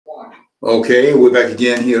Okay, we're back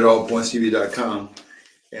again here at allpointstv.com,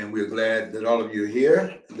 and we're glad that all of you are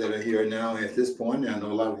here, that are here now at this point. I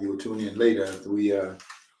know a lot of you will tune in later after we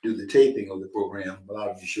do the taping of the program. A lot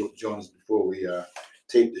of you join us before we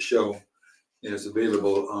tape the show, and it's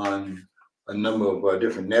available on a number of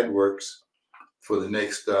different networks for the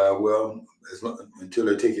next, until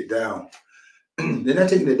they take it down. They're not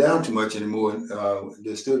taking it down too much anymore.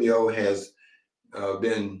 The studio has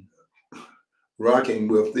been rocking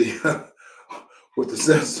with the with the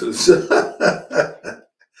censors.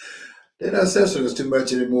 They're not censoring us too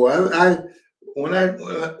much anymore. When I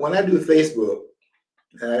do Facebook,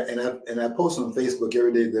 and I post on Facebook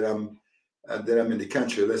every day that I'm in the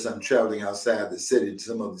country, unless I'm traveling outside the city to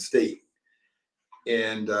some other state,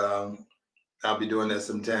 and I'll be doing that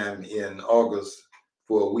sometime in August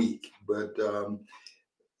for a week. But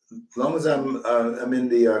as long as I'm in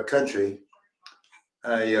the country,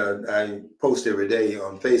 I post every day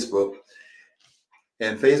on Facebook.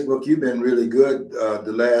 And Facebook, you've been really good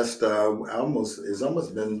the last it's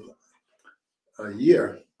almost been a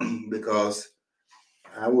year because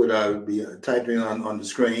I would be typing on the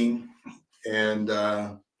screen, and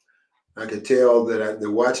I could tell that the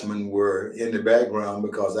watchmen were in the background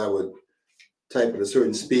because I would type at a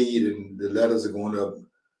certain speed, and the letters are going up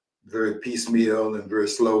very piecemeal and very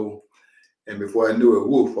slow. And before I knew it,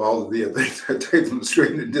 woof, all of the things I typed on the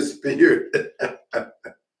screen had disappeared.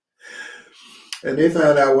 And they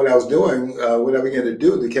found out what I was doing, what I began to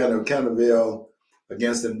do to kind of countervail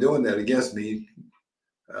against them doing that against me.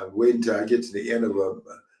 Wait until I get to the end of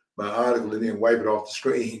my article and then wipe it off the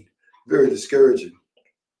screen. Very discouraging.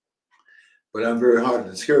 But I'm very hard to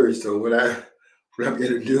discourage. So what I'm going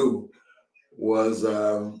to do was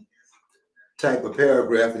type a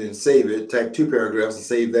paragraph and then save it. Type 2 paragraphs and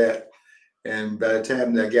save that. And by the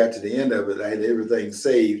time that I got to the end of it, I had everything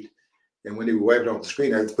saved. And when they were wiping off the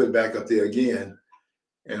screen, I had to put it back up there again.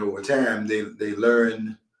 And over time, they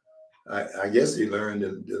learned, I guess they learned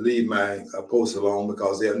to leave my posts alone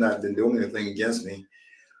because they have not been doing anything against me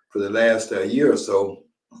for the last year or so.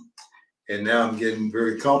 And now I'm getting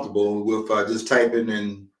very comfortable with just typing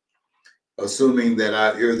and assuming that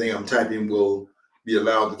everything I'm typing will be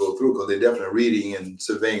allowed to go through, because they're definitely reading and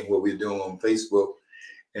surveying what we're doing on Facebook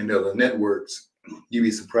and other networks. You'd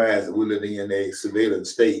be surprised that we're living in a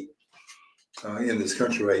surveillance state in this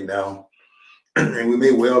country right now. And we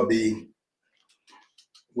may well be,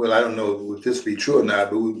 well, I don't know if this be true or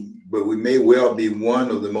not, but we may well be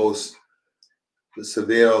one of the most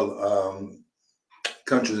surveilled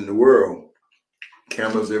countries in the world.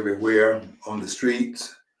 Cameras everywhere on the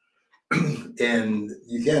streets, and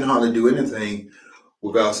you can't hardly do anything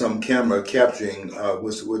without some camera capturing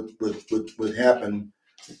what happened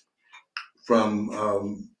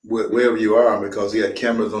from wherever you are, because you got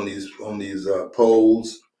cameras on these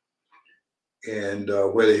poles. And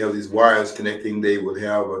where they have these wires connecting, they would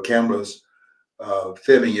have cameras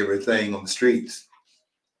filming everything on the streets.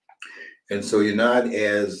 And so you're not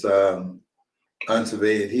as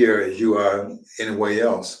unsurveyed here as you are anywhere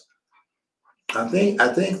else. I think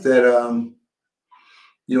that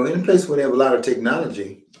in a place where they have a lot of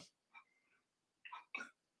technology,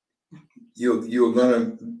 you're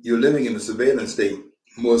living in a surveillance state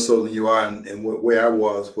more so than you are in where I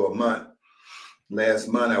was for a month. Last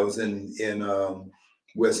month I was in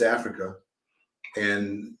West Africa,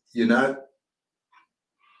 and you're not.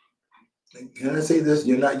 Can I say this?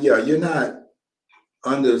 You're not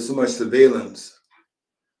under so much surveillance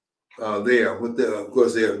there. Of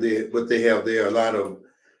course, there are a lot of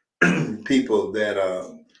people that are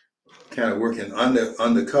kind of working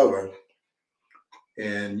undercover,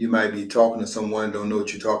 and you might be talking to someone, don't know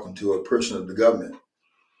what you're talking to, a person of the government,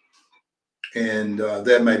 and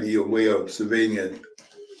that might be a way of surveilling it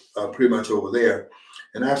pretty much over there.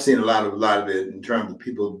 And I've seen a lot of it in terms of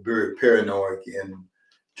people very paranoid in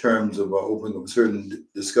terms of opening up a certain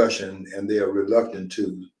discussion, and they are reluctant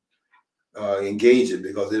to engage it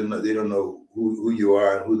because they don't know who you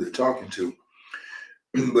are and who they're talking to.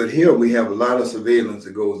 But here we have a lot of surveillance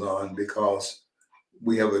that goes on because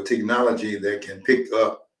we have a technology that can pick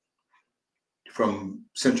up from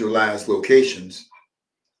centralized locations.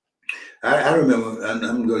 I remember, and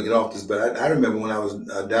I'm going to get off this, but I remember when I was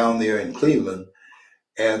down there in Cleveland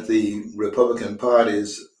at the Republican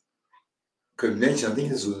Party's convention. I think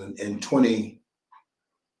this was in 20.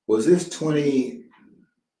 Was this 20?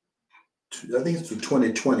 I think it's the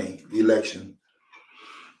 2020 election.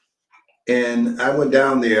 And I went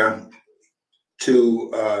down there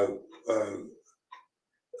to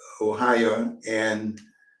Ohio, and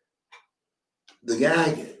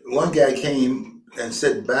one guy came and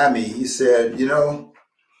sat by me. He said,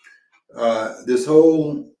 this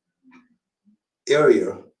whole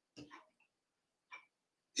area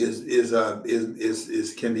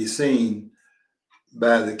is can be seen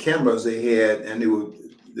by the cameras they had, and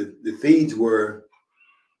the feeds were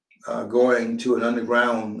going to an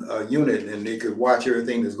underground unit, and they could watch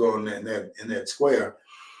everything that's going on in that square.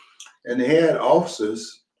 And they had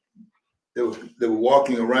officers that were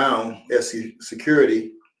walking around as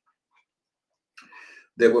security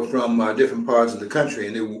that were from different parts of the country,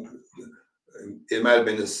 and it might have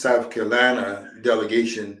been the South Carolina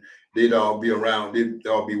delegation. They'd all be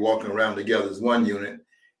walking around together as one unit,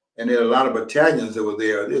 and there were a lot of battalions that were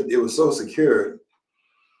there. It was so secure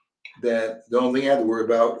that the only thing I had to worry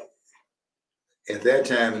about at that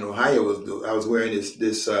time in Ohio was I was wearing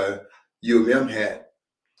this U of M hat,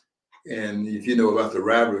 and if you know about the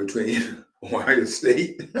rivalry between Ohio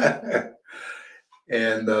State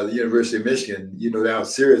and the University of Michigan, you know how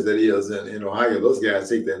serious that is in Ohio. Those guys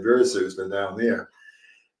take that very seriously down there.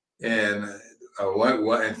 And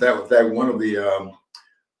in fact, one of the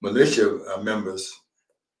militia members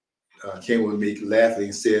came with me laughing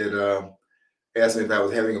and said, asked me if I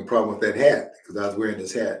was having a problem with that hat because I was wearing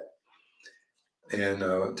this hat. And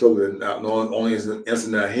told her the only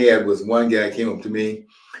incident I had was one guy came up to me.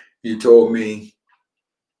 He told me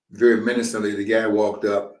very menacingly, the guy walked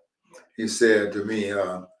up. He said to me,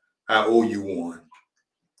 I owe you one.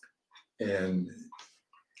 And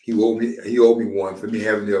he owed me one for me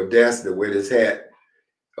having the audacity to wear this hat,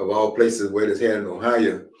 of all places, wear this hat in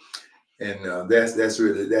Ohio. And that's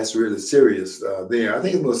really serious there. I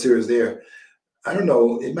think it's more serious there. I don't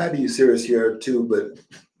know, it might be serious here too, but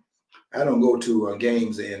I don't go to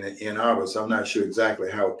games in Ann Arbor, so I'm not sure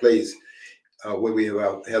exactly how it plays where we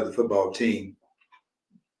have the football team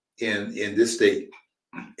in this state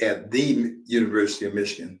at the University of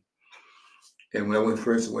Michigan. And when I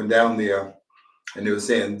first went down there, and they were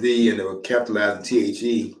saying "the" and they were capitalizing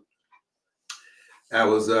 "the," I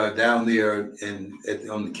was down there and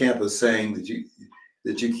on the campus saying that you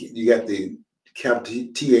got the capital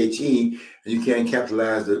 "the" and you can't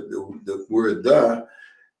capitalize the word "the."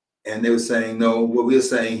 And they were saying, no, what we're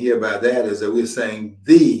saying here by that is that we're saying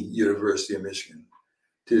the University of Michigan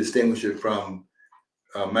to distinguish it from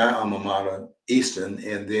my alma mater, Eastern,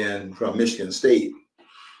 and then from Michigan State,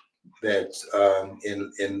 that's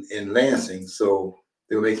in Lansing. So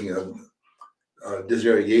they were making a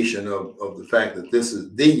disvariation of the fact that this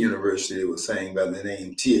is the university they were saying by the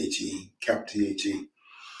name THE, capital THE.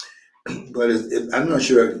 But I'm not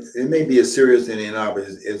sure, it may be as serious in Ann Arbor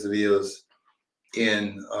as it is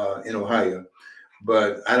in Ohio,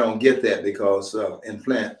 but I don't get that because in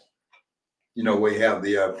Flint, you know, we have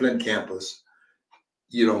the Flint campus,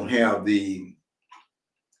 you don't have the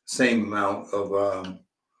same amount of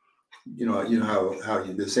you know how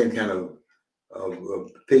the same kind of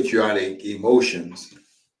patriotic emotions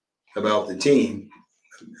about the team.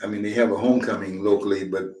 I mean, they have a homecoming locally,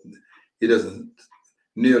 but it doesn't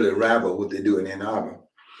nearly rival what they do in Ann Arbor.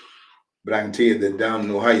 But I can tell you that down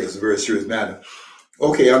in Ohio, it's a very serious matter.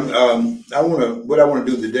 Okay, what I want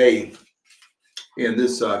to do today in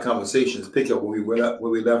this conversation is pick up where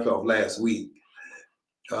we left off last week.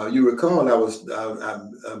 You recall I was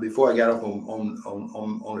before I got off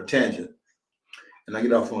on a tangent, and I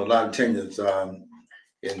get off on a lot of tangents. In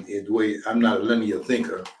the way I'm not a linear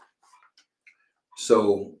thinker,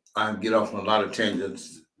 so I get off on a lot of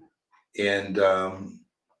tangents. And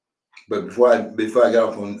but before I got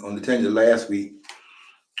off on the tangent last week,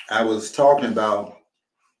 I was talking about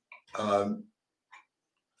the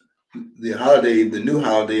holiday, the new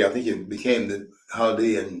holiday. I think it became the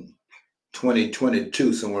holiday in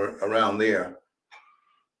 2022, somewhere around there.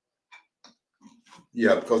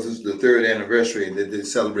 Yeah, because it's the third anniversary that they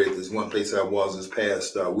celebrate this one place I was this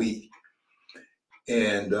past week.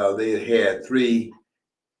 And they had 3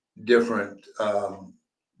 different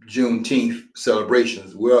Juneteenth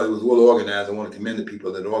celebrations. Well, it was well organized. I want to commend the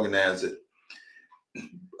people that organized it.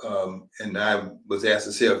 And I was asked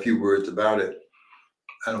to say a few words about it.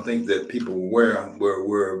 I don't think that people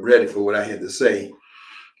were ready for what I had to say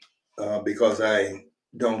because I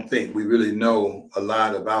don't think we really know a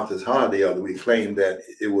lot about this holiday, although we claim that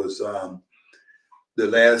it was the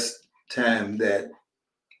last time that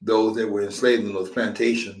those that were enslaved in those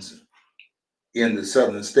plantations in the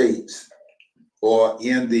southern states or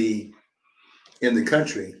in the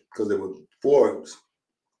country, because there were 4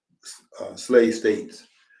 slave states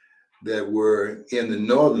that were in the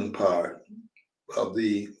northern part of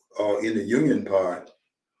or in the Union part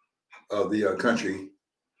of the country.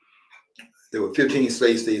 There were 15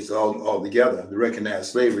 slave states all together that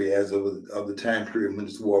recognized slavery as of the time period when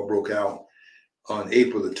this war broke out on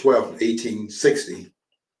April the 12th,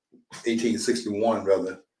 1861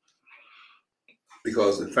 rather.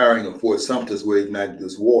 because the firing of Fort Sumter is what ignited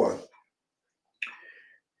this war.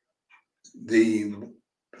 The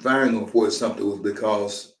firing of Fort Sumter was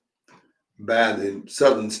because by the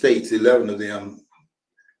southern states, 11 of them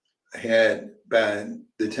had, by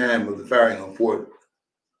the time of the firing of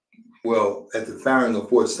at the firing of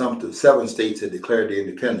Fort Sumter, 7 states had declared their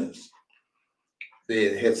independence.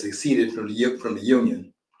 They had seceded from the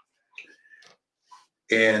Union.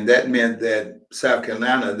 And that meant that South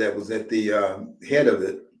Carolina, that was at the head of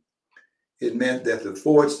it, it meant that the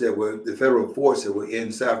federal forts that were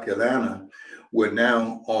in South Carolina were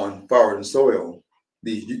now on foreign soil.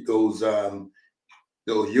 Those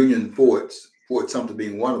Union forts, Fort Sumter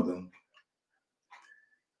being one of them,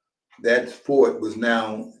 that fort was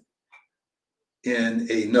now in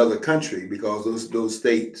another country because those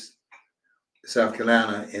states, South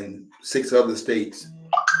Carolina and 6 other states,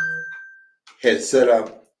 had set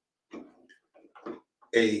up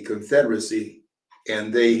a confederacy,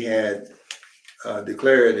 and they had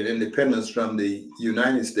declared an independence from the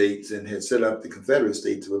United States and had set up the Confederate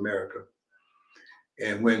States of America.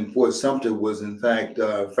 And when Fort Sumter was in fact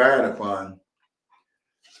fired upon,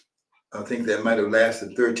 I think that might have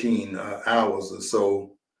lasted 13 hours or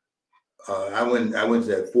so. I went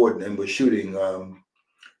to that fort and was shooting.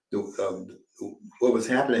 What was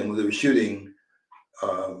happening was they were shooting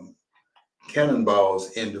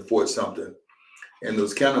cannonballs into Fort Sumter, and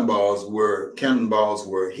those cannonballs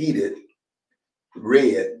were heated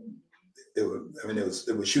red. They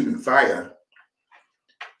were shooting fire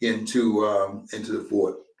into the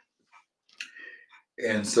fort,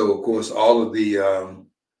 and so of course all of the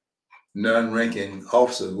non-ranking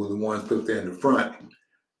officers were the ones put there in the front,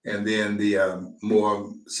 and then the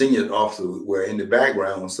more senior officers were in the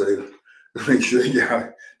background, so they make sure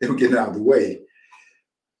they were getting out of the way.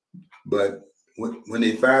 But when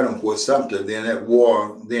they fired on Fort Sumter, then that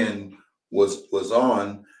war then was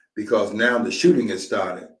on, because now the shooting had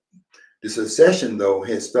started. The secession, though,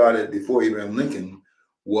 had started before Abraham Lincoln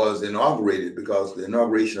was inaugurated, because the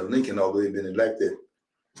inauguration of Lincoln, although he'd been elected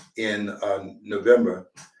in November,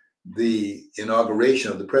 the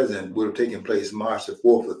inauguration of the president would have taken place March the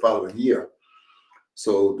 4th of the following year.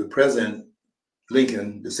 So the president,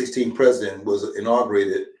 Lincoln, the 16th president, was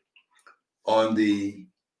inaugurated on the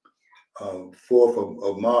 4th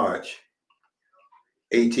of March,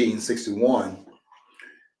 1861.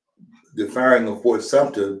 The firing of Fort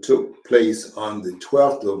Sumter took place on the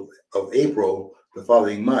 12th of April the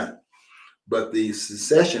following month. But the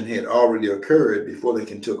secession had already occurred before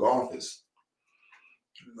Lincoln took office.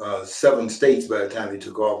 7 states, by the time he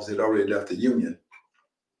took office, had already left the Union.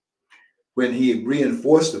 When he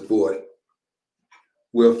reinforced the fort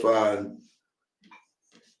with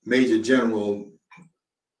Major General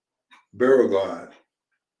Beauregard,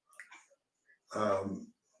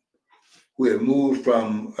 who had moved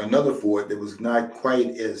from another fort that was not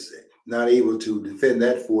able to defend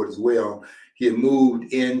that fort as well. He had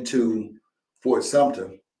moved into Fort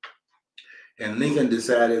Sumter, and Lincoln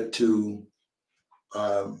decided to,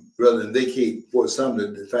 rather than vacate Fort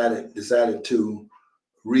Sumter, decided to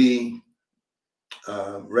ration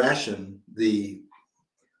the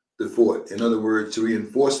fort. In other words, to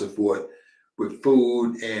reinforce the fort with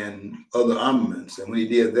food and other armaments. And when he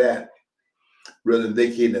did that, rather than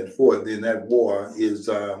vacating that fort, then that war is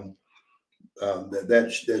the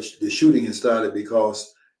shooting had started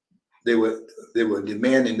because they were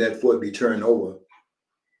demanding that fort be turned over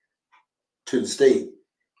to the state.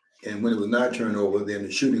 And when it was not turned over, then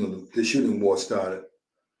the shooting war started.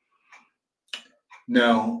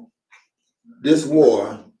 Now, this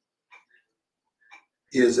war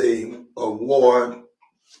is a war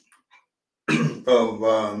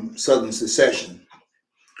of Southern secession.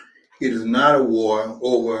 It is not a war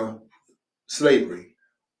over slavery.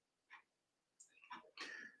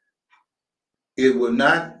 It will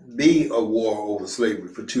not be a war over slavery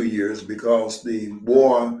for 2 years, because the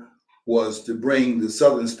war was to bring the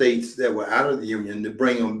southern states that were out of the Union, to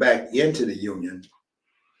bring them back into the Union.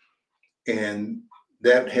 And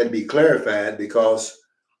that had to be clarified, because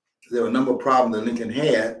there were a number of problems that Lincoln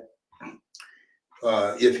had.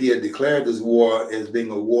 If he had declared this war as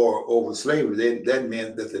being a war over slavery, that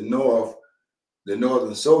meant that the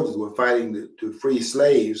northern soldiers were fighting to free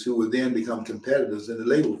slaves, who would then become competitors in the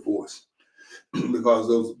labor force. because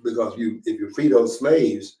if you free those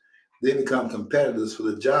slaves, they become competitors for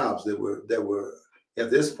the jobs that were at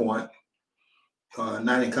this point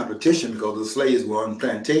not in competition, because the slaves were on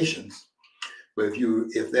plantations. But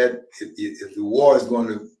if the war is going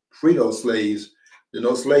to free those slaves, then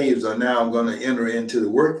those slaves are now going to enter into the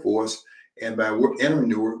workforce, and by entering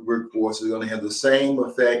the workforce, is going to have the same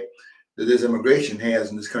effect that this immigration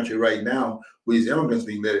has in this country right now, with these immigrants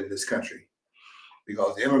being let in this country.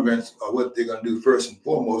 Because the immigrants are what they're going to do first and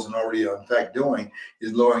foremost, and already are in fact doing,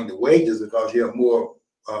 is lowering the wages, because you have more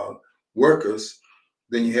workers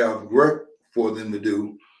than you have work for them to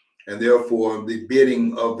do, and therefore the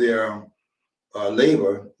bidding of their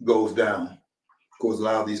labor goes down. Of course, a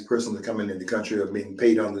lot of these persons that come into the country are being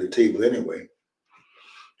paid under the table anyway,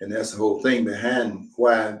 and that's the whole thing behind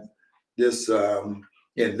why this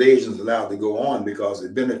invasion is allowed to go on, because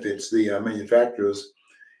it benefits the manufacturers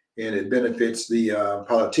and it benefits the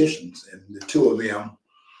politicians. And the two of them, of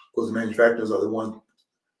course, the manufacturers are the ones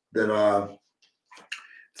that are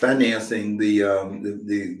financing the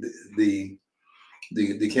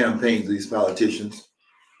campaigns of these politicians,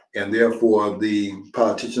 and therefore the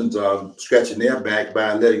politicians are scratching their back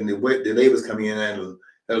by letting the laborers come in at a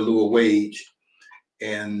lower wage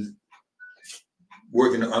and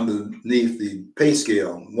working underneath the pay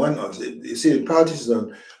scale. You see, the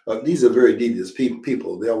politicians these are very devious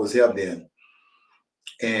people. They always have been,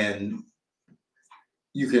 and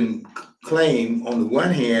you can claim on the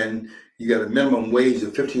one hand you got a minimum wage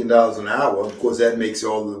of $15 an hour. Of course, that makes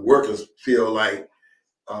all the workers feel like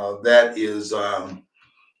that is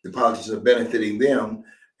the politicians are benefiting them,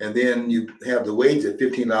 and then you have the wage at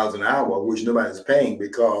 $15 an hour, which nobody's paying,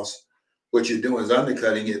 because what you're doing is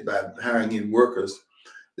undercutting it by hiring in workers.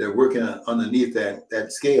 They're working underneath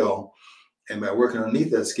that scale, and by working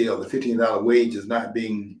underneath that scale, the $15 wage is not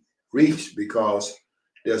being reached, because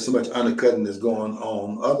there's so much undercutting that's going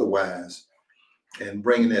on otherwise. And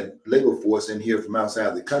bringing that labor force in here from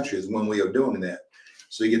outside the country is one way of doing that.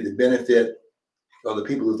 So you get the benefit of the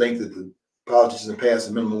people who think that the politicians have passed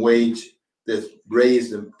a minimum wage that's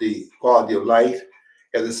raised the quality of life.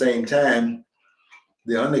 At the same time,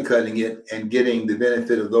 they're undercutting it and getting the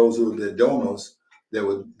benefit of those who are the donors that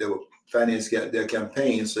would finance their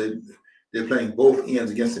campaigns. So they're playing both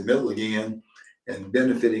ends against the middle again, and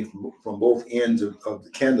benefiting from both ends of the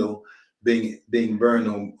candle being burned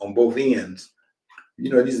on both ends. You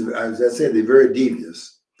know, these, as I said, they're very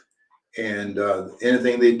devious, and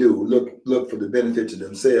anything they do, look for the benefit to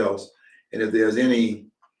themselves, and if there's any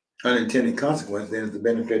unintended consequence, then it's the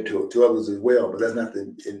benefit to others as well. But that's not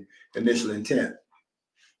the initial intent.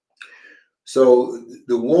 So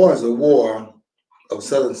the war is a war of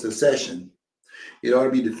Southern secession. It ought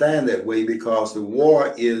to be defined that way, because the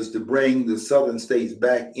war is to bring the Southern states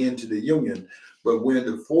back into the Union. But when I'm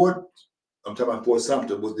talking about Fort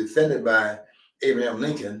Sumter, was defended by Abraham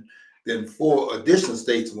Lincoln, then 4 additional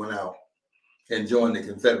states went out and joined the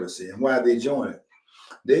Confederacy. And why did they join it?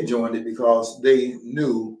 They joined it because they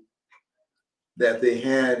knew that they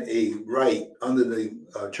had a right under the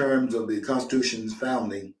terms of the Constitution's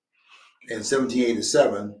founding in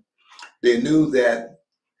 1787. They knew that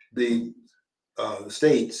the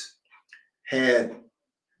states had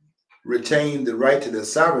retained the right to their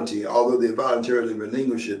sovereignty, although they voluntarily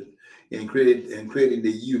relinquished it in creating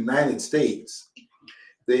the United States.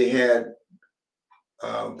 They had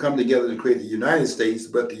come together to create the United States,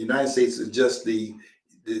 but the United States is just the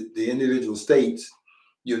individual states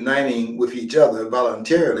uniting with each other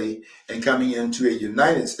voluntarily and coming into a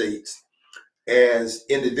United States as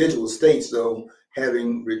individual states, though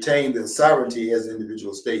having retained their sovereignty as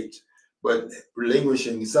individual states, but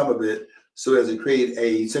relinquishing some of it so as to create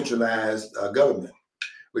a centralized government.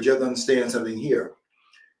 But you have to understand something here,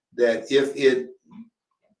 that if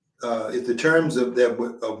the terms of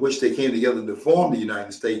which they came together to form the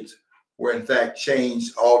United States were in fact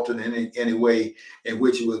changed, altered in any way in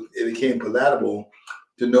which it became palatable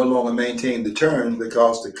to no longer maintain the terms,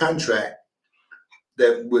 because the contract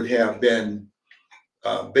that would have been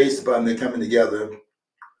based upon them coming together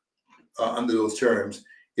under those terms,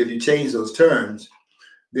 if you change those terms,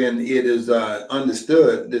 then it is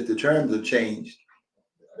understood that the terms have changed.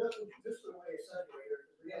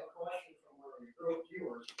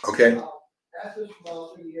 Okay. Ask this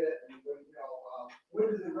about when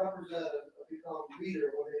does the representative become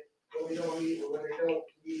leader when they don't need or when they don't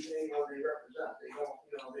need anyone they represent? They don't,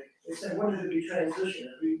 they say, when did it be transitioned?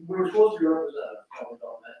 We were supposed to be representative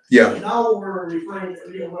government. Yeah. And now we're referring to,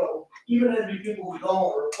 even if the people who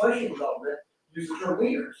don't or question government use the term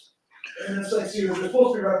leaders. And it's like, see, they're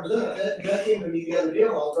supposed to be representative. That came to me the other day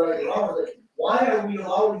when I was driving around. Like, why are we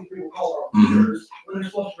allowing people to call our leaders when they're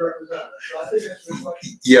supposed to represent us? So I think that's a good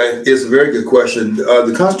question. Yeah, it's a very good question.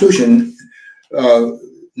 The Constitution,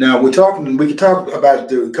 now we can talk about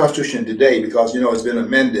the Constitution today, because it's been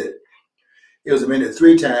amended. It was amended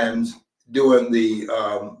 3 times during the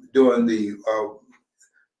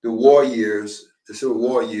war years, the Civil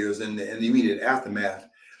War years, and the immediate aftermath.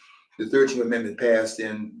 The 13th Amendment passed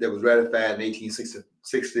that was ratified in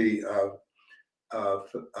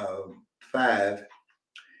 1865,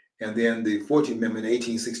 and then the 14th Amendment,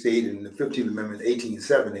 1868, and the 15th Amendment,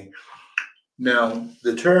 1870. Now,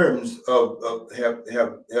 the terms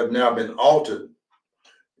have now been altered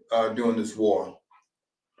during this war,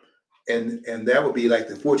 and that would be like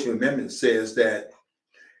the 14th Amendment says that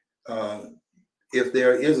if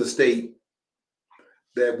there is a state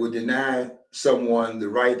that would deny someone the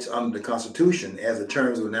rights under the Constitution, as the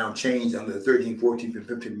terms were now changed under the 13th, 14th, and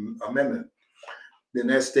 15th Amendment, then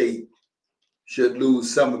that state should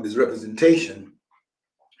lose some of its representation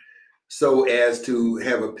so as to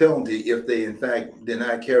have a penalty if they in fact did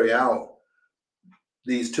not carry out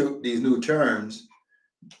these new terms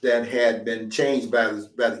that had been changed by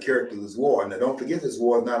the character of this war. Now, don't forget, this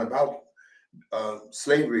war is not about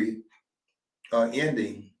slavery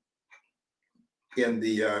ending in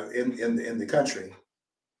the country.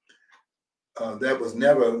 That was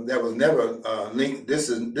never this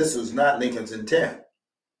was not Lincoln's intent.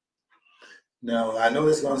 Now, I know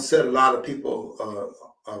this is going to set a lot of people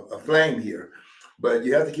aflame here, but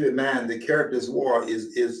you have to keep in mind the character of this war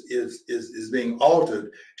is being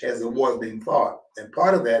altered as the war is being fought, and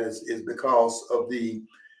part of that is because of the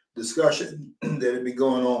discussion that had been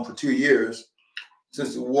going on for 2 years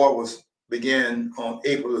since the war began on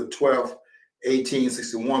April the 12th,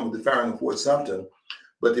 1861, with the firing of Fort Sumter,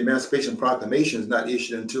 but the Emancipation Proclamation is not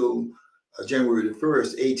issued until January the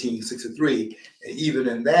 1st, 1863, and even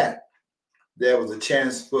in that, there was a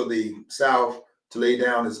chance for the South to lay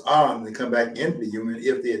down its arms and come back into the Union.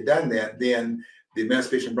 If they had done that, then the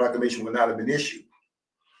Emancipation Proclamation would not have been issued.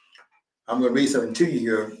 I'm going to read something to you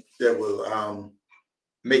here that will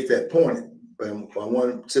make that point, but I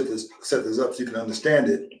want to set this up so you can understand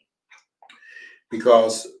it,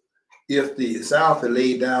 because if the South had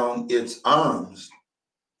laid down its arms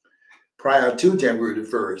prior to January the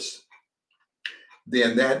 1st,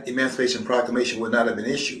 then that Emancipation Proclamation would not have been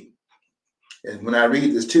issued. And when I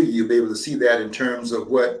read this to you, you'll be able to see that in terms of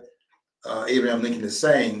what Abraham Lincoln is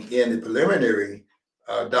saying in the preliminary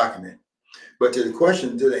document. But to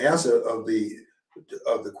the answer of the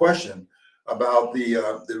question about the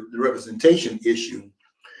representation issue,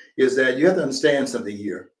 is that you have to understand something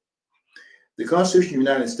here. The Constitution of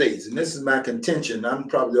the United States, and this is my contention, I'm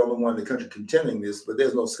probably the only one in the country contending this, but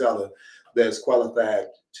there's no scholar that's qualified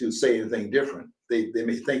to say anything different. They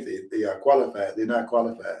may think they are qualified, they're not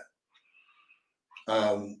qualified.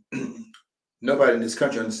 Nobody in this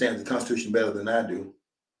country understands the Constitution better than I do,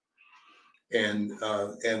 and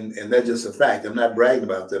that's just a fact. I'm not bragging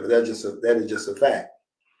about that, but that is just a fact.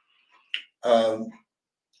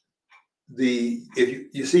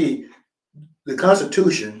 If you see, the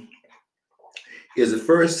Constitution is the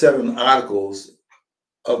first 7 articles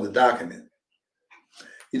of the document.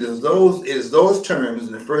 It is those terms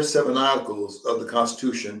in the first 7 articles of the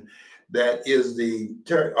Constitution that is the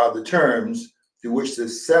terms to which the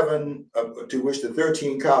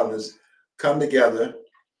 13 colonies come together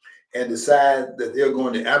and decide that they're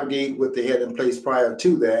going to abrogate what they had in place prior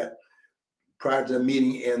to the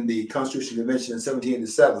meeting in the Constitutional Convention in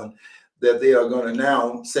 1787, that they are going to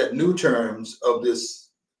now set new terms of this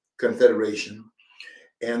confederation.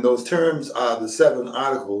 And those terms are the 7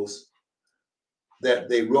 articles that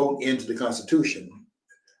they wrote into the Constitution.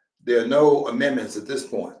 There are no amendments at this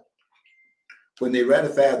point. When they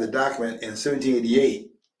ratified the document in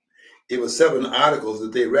 1788, it was 7 articles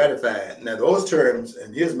that they ratified. Now those terms,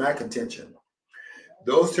 and here's my contention,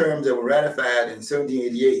 those terms that were ratified in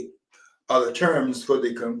 1788 are the terms for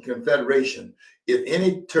the Confederation. If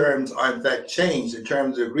any terms are in fact changed in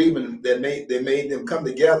terms of agreement that made them come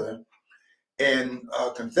together and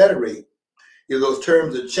confederate, if those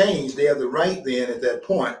terms are changed, they have the right then at that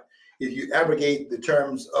point, if you abrogate the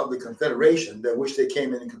terms of the Confederation that which they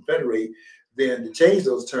came in and confederate, then to change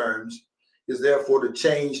those terms is therefore to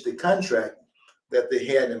change the contract that they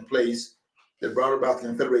had in place that brought about the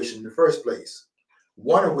Confederation in the first place.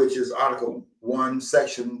 One of which is Article 1,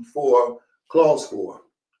 Section 4, Clause 4.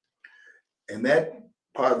 And that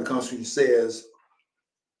part of the Constitution says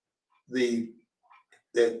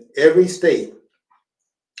that every state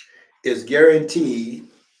is guaranteed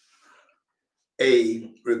a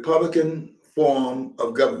Republican form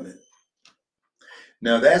of government.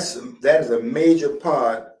 Now that is a major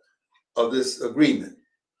part of this agreement,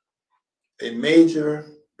 a major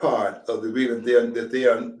part of the agreement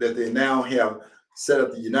that they now have set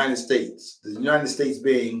up the United States. The United States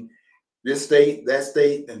being this state, that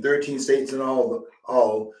state, and 13 states and all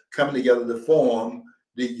coming together to form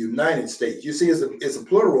the United States. You see, it's a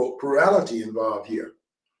plurality involved here.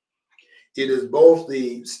 It is both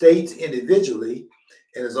the states individually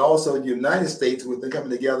and it's also the United States with them coming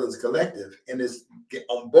together as a collective. And it's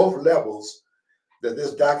on both levels that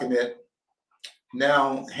this document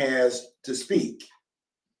now has to speak.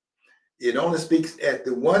 It only speaks at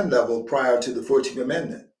the one level prior to the 14th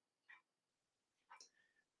Amendment.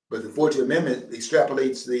 But the 14th Amendment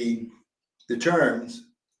extrapolates the terms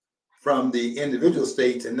from the individual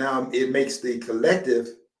states, and now it makes the collective,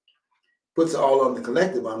 puts it all on the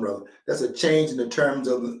collective umbrella. That's a change in the terms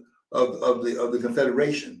of the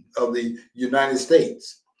Confederation, of the United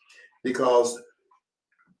States. Because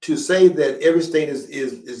to say that every state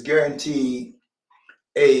is guaranteed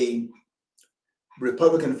a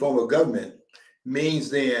Republican form of government means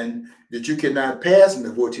then that you cannot pass in the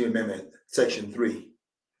 14th Amendment, Section 3.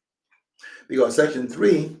 Because Section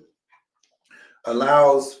 3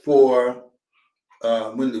 allows for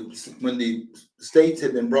when the states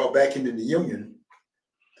have been brought back into the Union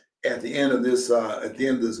at the end of this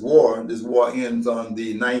war. This war ends on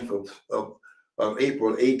the 9th of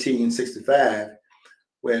April 1865,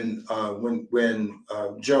 when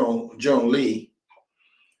Joan Lee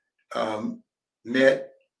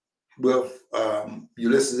met with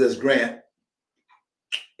Ulysses S. Grant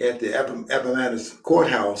at the Appomattox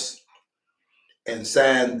courthouse and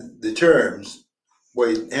signed the terms,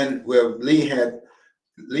 where Lee had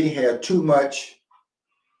too much.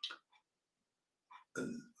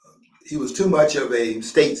 He was too much of a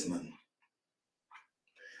statesman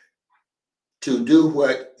to do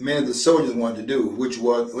what many of the soldiers wanted to do, which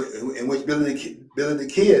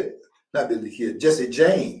Jesse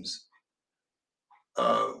James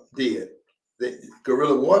did. The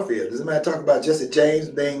guerrilla warfare. Doesn't matter talk about Jesse James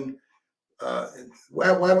being.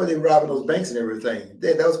 Why were they robbing those banks and everything?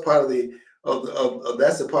 That was part of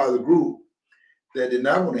that's a part of the group that did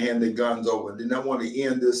not want to hand their guns over, did not want to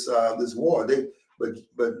end this war.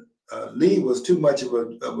 But Lee was too much of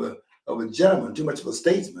a gentleman, too much of a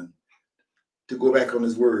statesman to go back on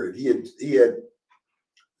his word. He had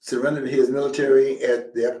surrendered his military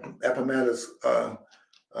at the Appomattox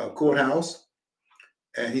courthouse,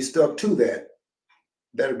 and he stuck to that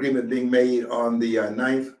agreement being made on the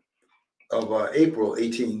 9th of April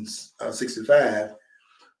 1865,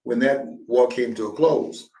 when that war came to a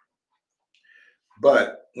close.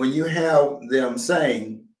 But when you have them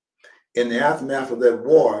saying in the aftermath of that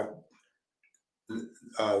war,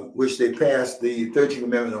 which they passed the 13th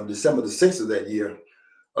Amendment on December the 6th of that year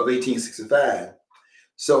of 1865.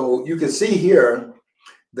 So you can see here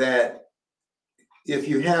that if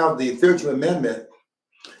you have the 13th Amendment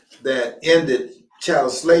that ended chattel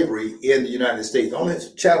slavery in the United States, only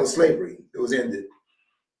chattel slavery that was ended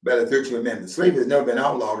by the 13th Amendment. Slavery has never been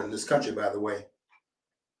outlawed in this country, by the way.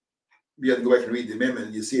 You have to go back and read the amendment,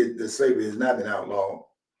 and you see that slavery has not been outlawed.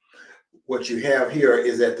 What you have here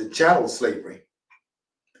is that the chattel slavery,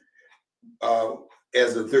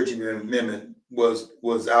 as the 13th Amendment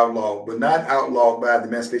was outlawed, but not outlawed by the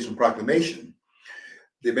Emancipation Proclamation.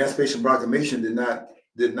 The Emancipation Proclamation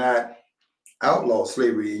did not outlaw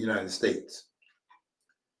slavery in the United States.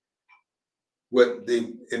 What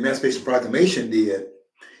the Emancipation Proclamation did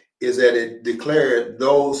is that it declared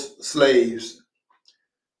those slaves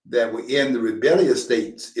that were in the rebellious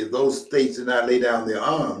states, if those states did not lay down their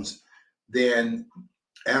arms, then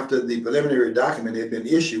after the preliminary document had been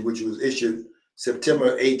issued, which was issued September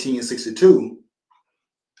 1862,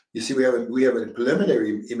 you see we have a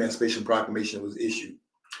preliminary Emancipation Proclamation that was issued.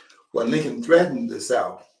 Well, Lincoln threatened the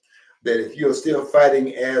South that if you're still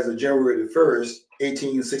fighting as of January the 1st,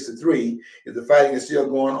 1863, if the fighting is still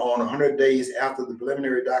going on 100 days after the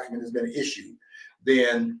preliminary document has been issued,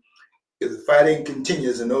 then if the fighting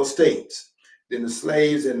continues in those states, then the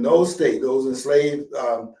slaves in those states, those enslaved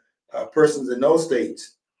persons in those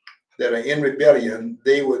states that are in rebellion,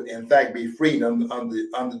 they would in fact be freed under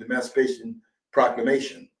the Emancipation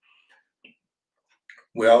Proclamation.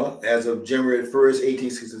 Well, as of January 1st,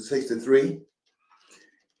 1863,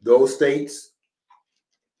 those states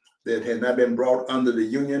that had not been brought under the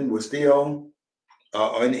Union were still,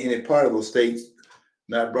 or any part of those states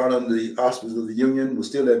not brought under the auspices of the Union, were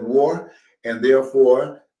still at war, and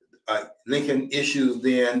therefore Lincoln issues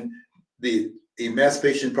then the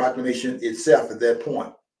Emancipation Proclamation itself at that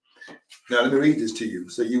point. Now let me read this to you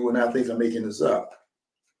so you will not think I'm making this up.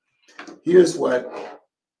 Here's what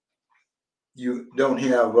you don't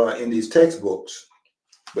have in these textbooks,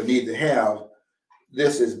 but need to have.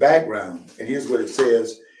 This is background, and here's what it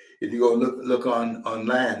says. If you go look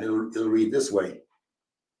online, it'll read this way.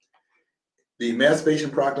 The Emancipation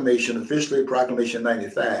Proclamation, officially Proclamation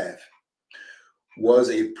 95, was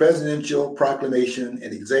a presidential proclamation,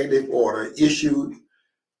 an executive order issued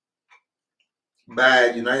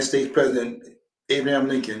by United States President Abraham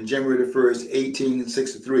Lincoln, January the 1st,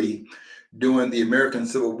 1863, during the American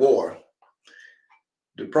Civil War.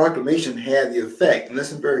 The proclamation had the effect, and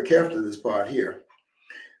listen very carefully to this part here.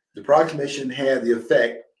 The proclamation had the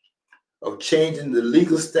effect of changing the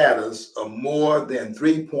legal status of more than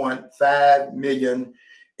 3.5 million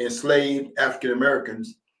enslaved African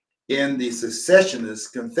Americans in the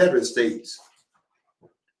secessionist Confederate States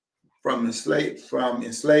from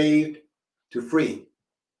enslaved to free.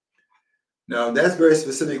 Now that's very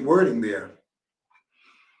specific wording there,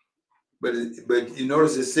 but you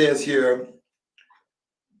notice it says here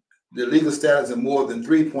the legal status of more than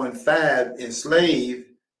 3.5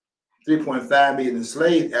 million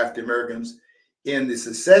enslaved African Americans in the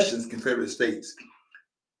secessionist Confederate States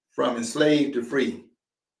from enslaved to free.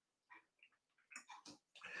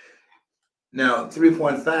 Now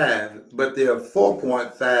 3.5, but there are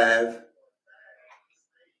 4.5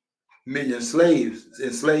 million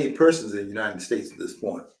enslaved persons in the United States at this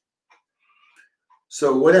point.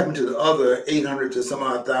 So what happened to the other 800 to some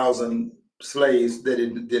odd thousand slaves that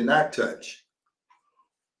it did not touch?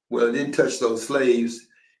 Well, it didn't touch those slaves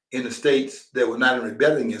in the states that were not in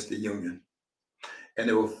rebellion against the Union. And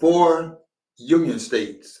there were 4 Union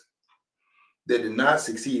states that did not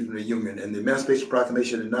secede from the Union, and the Emancipation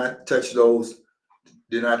Proclamation did not touch those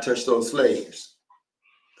slaves.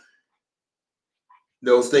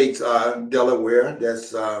 Those states are Delaware,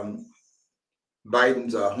 that's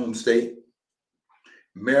Biden's home state.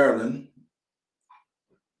 Maryland,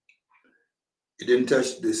 it didn't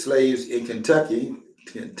touch the slaves in Kentucky.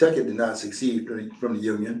 Kentucky did not secede from the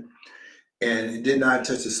Union, and it did not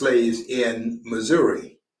touch the slaves in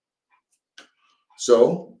Missouri.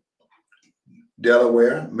 So,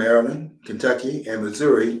 Delaware, Maryland, Kentucky, and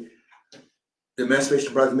Missouri, the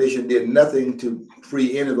Emancipation Proclamation did nothing to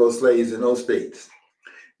free any of those slaves in those states,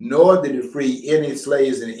 nor did it free any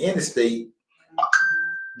slaves in any state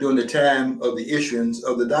during the time of the issuance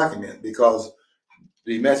of the document, because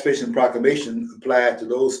the Emancipation Proclamation applied to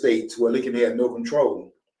those states where Lincoln had no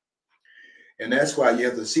control. And that's why you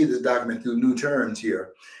have to see this document through new terms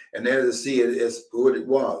here. And that is to see it as what it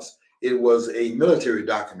was. It was a military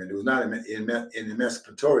document. It was not an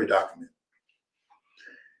emancipatory document.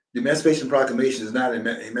 The Emancipation Proclamation is not an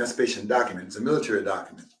emancipation document. It's a military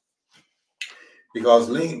document. Because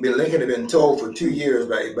Lincoln had been told for 2 years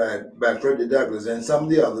by Frederick Douglass and some of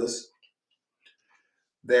the others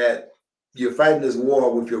that you're fighting this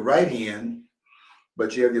war with your right hand,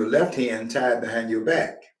 but you have your left hand tied behind your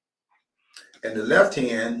back. And the left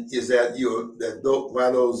hand is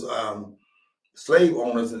while those slave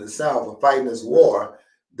owners in the South are fighting this war,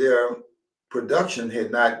 their production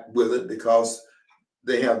had not withered because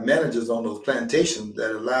they have managers on those plantations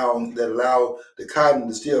that allow the cotton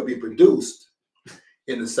to still be produced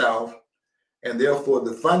in the South, and therefore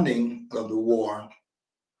the funding of the war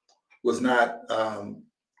was not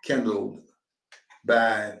kindled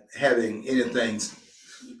by having anything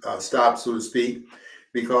stopped, so to speak,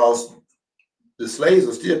 because the slaves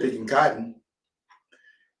were still picking cotton,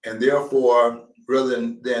 and therefore,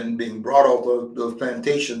 rather than being brought off of those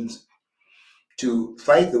plantations to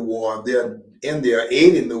fight the war, they're in there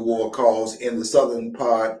aiding the war cause in the southern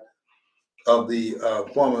part of the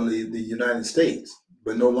formerly the United States,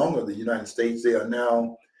 but no longer the United States. They are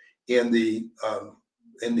now in the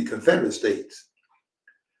Confederate States.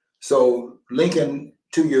 So Lincoln,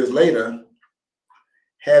 2 years later,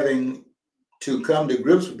 having to come to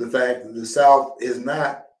grips with the fact that the South is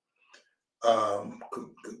not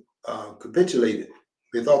capitulated.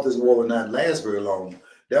 They thought this war would not last very long.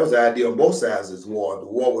 That was the idea on both sides of this war. The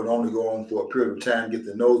war would only go on for a period of time, get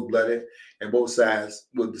the nose blooded, and both sides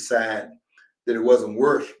would decide that it wasn't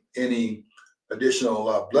worth any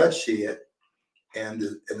additional bloodshed. And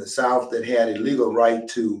the South that had a legal right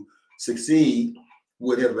to succeed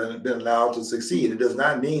would have been allowed to succeed. It does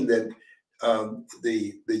not mean that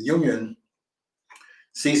the Union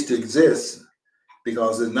ceased to exist,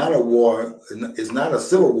 because it's not a war. It's not a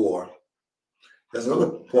civil war. That's another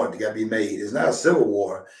point that got to be made. It's not a civil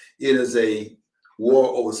war. It is a war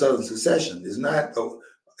over Southern secession. It's not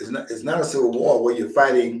a civil war where you're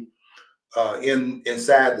fighting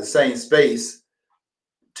inside the same space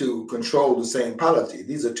to control the same polity.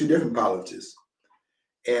 These are two different polities.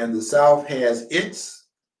 And the South has its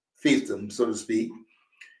fiefdom, so to speak,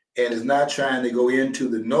 and is not trying to go into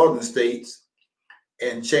the northern states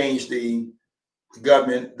and change the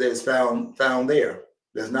government that is found there.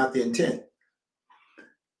 That's not the intent.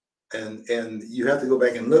 And you have to go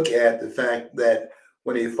back and look at the fact that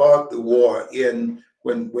when they fought the war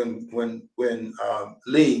when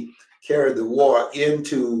Lee carried the war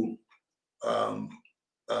into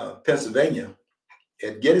Pennsylvania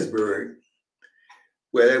at Gettysburg,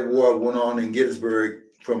 where that war went on in Gettysburg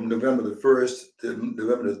from November the 1st to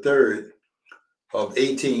November the 3rd of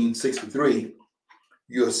 1863,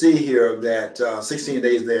 you'll see here that 16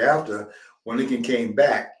 days thereafter, when Lincoln came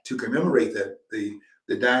back to commemorate that the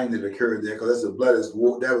dying that occurred there, because that's the bloodiest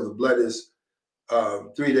war. That was the bloodiest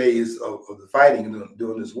 3 days of the fighting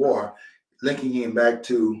during this war. Lincoln came back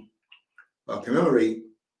to commemorate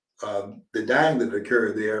the dying that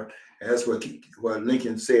occurred there, and that's what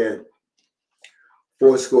Lincoln said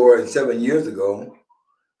 7 years ago.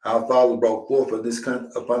 Our father brought forth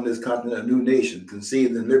upon this continent a new nation,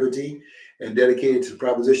 conceived in liberty and dedicated to the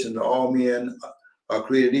proposition that all men are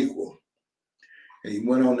created equal. And he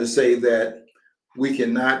went on to say that we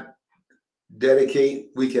cannot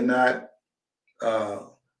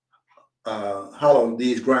hollow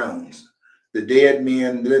these grounds. The dead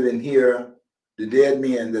men living here, the dead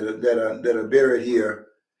men that are buried here,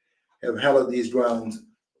 have hallowed these grounds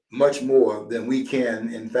much more than we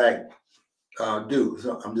can, in fact, do.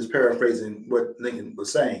 So I'm just paraphrasing what Lincoln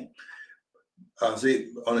was saying. The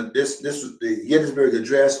Gettysburg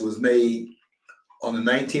Address was made on the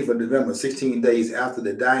 19th of November, 16 days after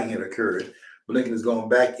the dying had occurred. But Lincoln is going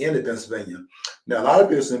back into Pennsylvania. Now, a lot of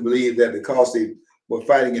people believe that because they were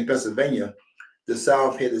fighting in Pennsylvania, the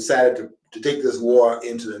South had decided to take this war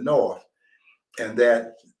into the North, and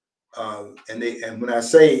that and when I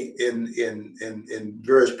say in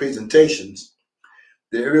various presentations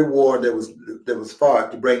that every war that was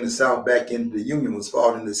fought to bring the South back into the Union was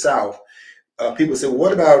fought in the South, people say, well,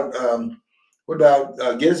 what about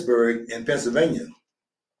Gettysburg in Pennsylvania?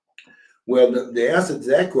 Well, the answer to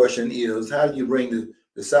that question is, how do you bring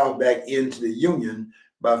the South back into the Union?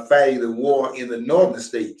 By fighting the war in the northern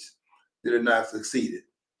states that have not succeeded.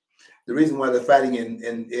 The reason why they're fighting in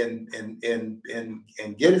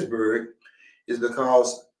Gettysburg is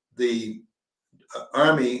because the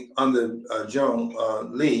Army under General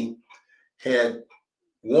Lee had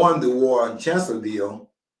won the war in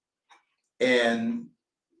Chancellorsville, and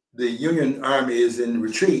the Union Army is in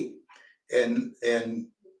retreat, and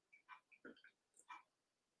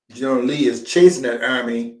General Lee is chasing that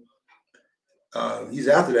army. He's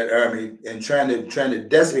after that army and trying to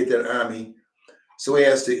decimate that army so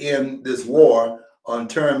as to end this war on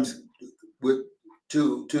terms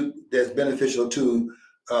that's beneficial to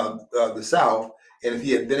the South. And if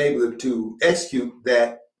he had been able to execute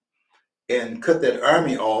that and cut that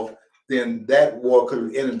army off, then that war could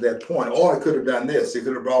have ended at that point. Or it could have done this. It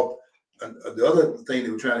could have brought the other thing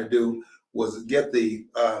they were trying to do was get the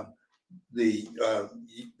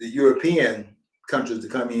European countries to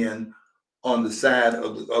come in on the side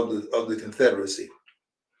of the Confederacy.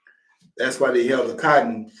 That's why they held the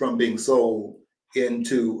cotton from being sold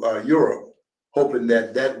into Europe, hoping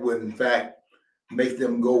that would in fact make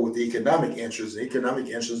them go with the economic interests. The economic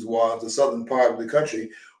interest was the southern part of the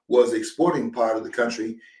country was the exporting part of the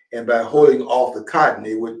country, and by holding off the cotton,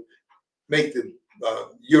 they would make the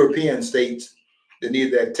European states that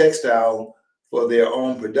need that textile for their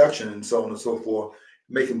own production and so on and so forth,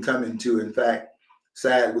 make them come into, in fact,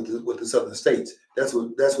 side with the southern states. That's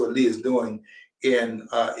what Lee is doing in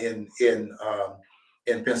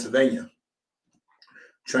Pennsylvania,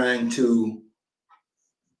 trying to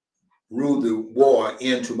rule the war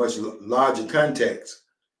into much larger context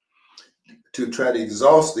to try to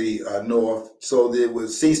exhaust the North so that it would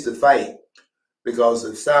cease to fight, because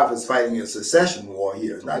the South is fighting a secession war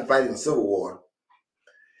here. It's not fighting a civil war.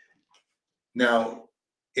 Now,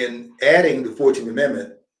 in adding the 14th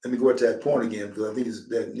Amendment, let me go to that point again, because I think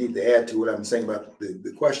that need to add to what I'm saying about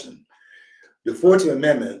the question. The 14th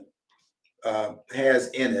Amendment has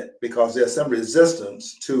in it, because there's some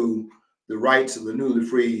resistance to the rights of the newly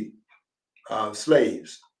freed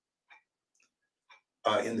slaves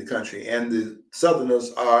in the country. And the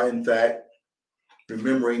Southerners are, in fact,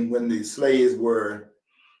 remembering when the slaves were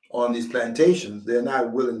on these plantations, they're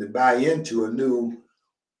not willing to buy into a new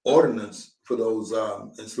ordinance for those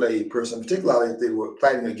enslaved persons, particularly if they were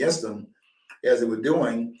fighting against them as they were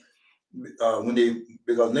doing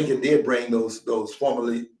because Lincoln did bring those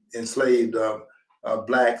formerly enslaved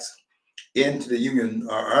blacks into the Union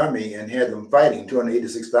Army and had them fighting.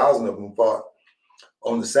 286,000 of them fought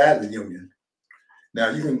on the side of the Union. Now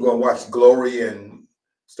you can go and watch Glory and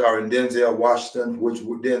starring Denzel Washington, which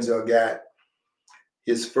Denzel got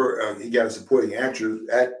his first. He got a supporting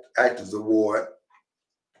actors award,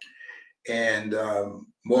 and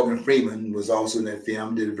Morgan Freeman was also in that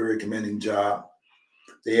film. Did a very commending job.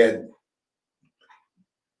 They had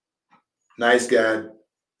nice guy,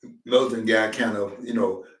 militant guy, kind of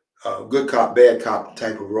good cop, bad cop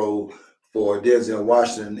type of role for Denzel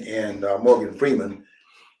Washington and Morgan Freeman.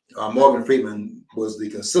 Morgan Freeman was the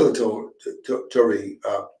conciliatory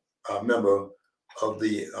member of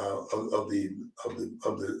the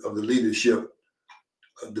leadership,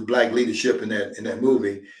 the black leadership in that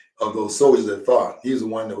movie, of those soldiers that fought. He was the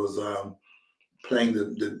one that was playing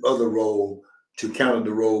the other role to counter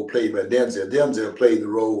the role played by Denzel. Denzel played the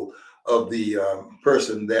role of the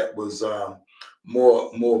person that was more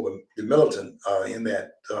of the militant in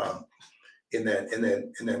that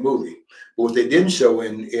movie. But what they didn't show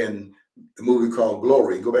in the movie called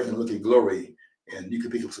Glory, go back and look at Glory, and you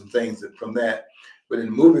can pick up some things from that. But in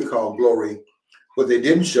the movie called Glory, what they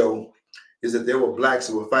didn't show is that there were blacks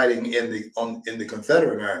who were fighting in the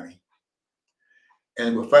Confederate Army,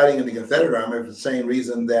 and were fighting in the Confederate Army for the same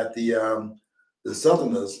reason that the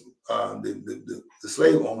Southerners, the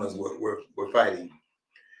slave owners, were fighting.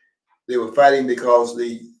 They were fighting because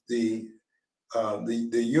the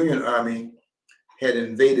Union Army had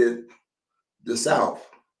invaded the South,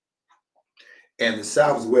 and the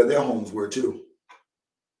South is where their homes were too.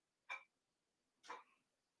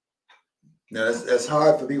 Now that's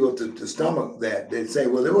hard for people to stomach that. They'd say,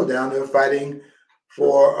 well, they were down there fighting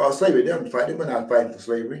for slavery. They were not fighting for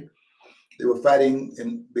slavery. They were fighting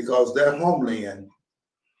because their homeland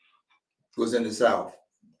was in the South.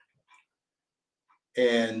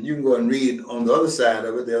 And you can go and read on the other side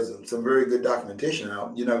of it. There's some very good documentation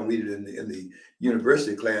out. You're not going to read it in the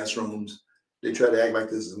university classrooms. They try to act like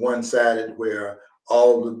this is one-sided, where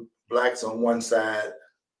all the blacks on one side,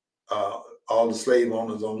 all the slave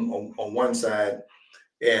owners on one side,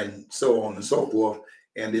 and so on and so forth.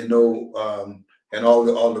 And they know, and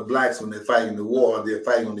all the blacks, when they're fighting the war, they're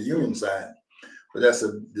fighting on the Union side. But that's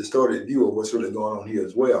a distorted view of what's really going on here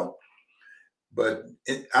as well. But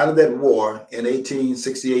out of that war in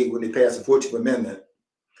 1868, when they passed the 14th Amendment,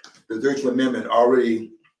 the 13th Amendment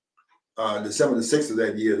already, December the 6th of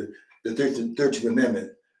that year, the 13th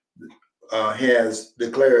Amendment has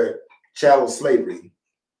declared chattel slavery.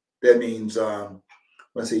 That means, when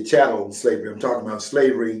I say chattel slavery, I'm talking about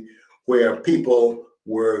slavery where people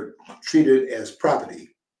were treated as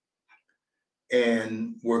property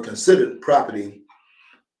and were considered property,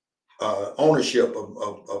 ownership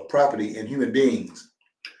of property and human beings.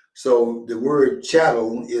 So the word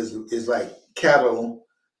chattel is like cattle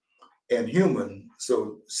and human.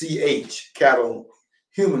 So CH, cattle,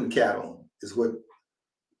 human cattle is what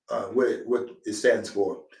it stands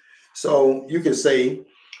for. So you can say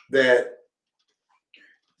that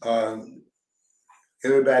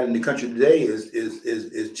everybody in the country today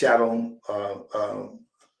is chattel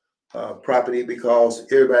property, because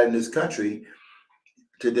everybody in this country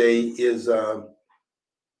today is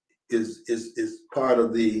part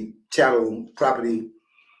of the chattel property.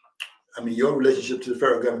 I mean, your relationship to the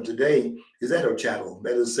federal government today is that of chattel.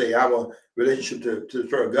 That is to say, our relationship to the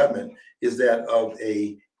federal government is that of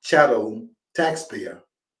a chattel taxpayer.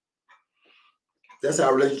 That's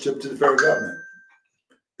our relationship to the federal government,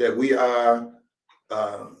 that we are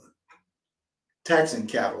taxing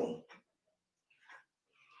cattle.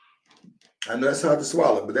 I know it's hard to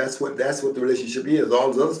swallow, but that's what the relationship is.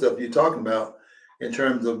 All this other stuff you're talking about in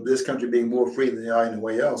terms of this country being more free than they are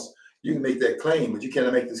anywhere else, you can make that claim, but you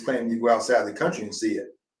cannot make this claim when you go outside the country and see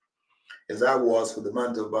it, as I was for the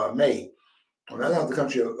month of May. When I was out the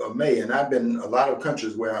country of May, and I've been a lot of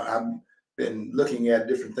countries where I've been looking at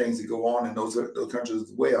different things that go on in those countries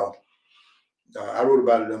as well. I wrote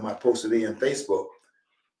about it on my post today on Facebook,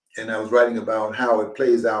 and I was writing about how it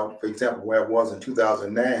plays out, for example, where I was in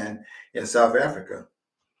 2009 in South Africa.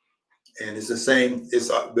 And it's the same, it's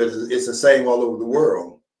the same all over the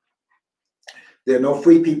world. There are no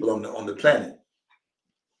free people on the planet.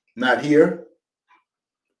 Not here,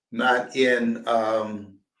 not in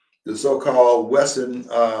the so-called Western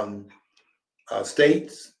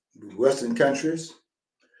states, Western countries,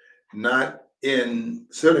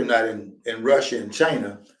 certainly not in Russia and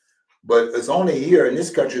China, but it's only here in this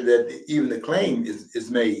country that even the claim is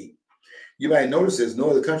made. You might notice there's no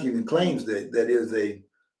other country even claims that is a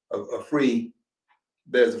free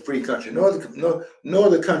country. No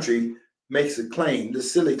other country makes a claim,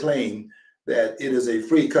 this silly claim, that it is a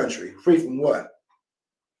free country. Free from what?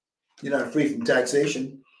 You're not free from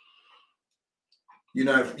taxation. You're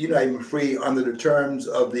not even free under the terms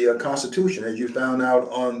of the Constitution, as you found out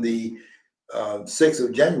on the 6th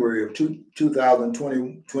of January of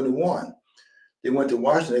 2021. They went to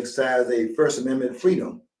Washington to exercise a First Amendment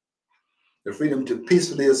freedom, the freedom to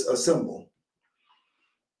peacefully assemble.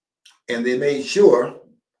 And they made sure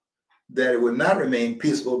that it would not remain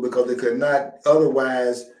peaceful, because they could not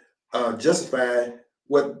otherwise justify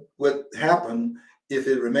what happened if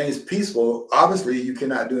it remains peaceful. Obviously, you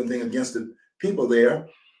cannot do anything against the people there.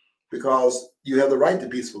 because you have the right to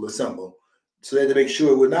peaceful assemble. So they had to make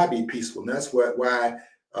sure it would not be peaceful. And that's why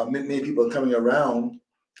many people are coming around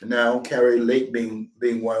now. Carrie Lake being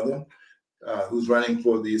one of them, who's running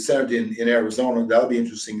for the Senate in Arizona. That'll be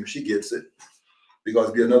interesting if she gets it, because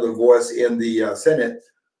it'll be another voice in the Senate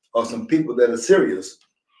of some people that are serious.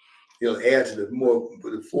 He'll add to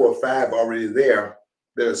the 4 or 5 already there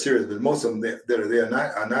that are serious, but most of them that are there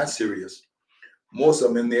are not serious. Most of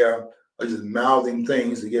them in there are just mouthing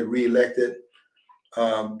things to get reelected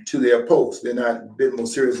to their posts. They're not a bit more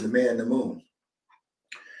serious than the man in the moon.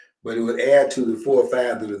 But it would add to the 4 or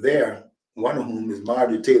 5 that are there, one of whom is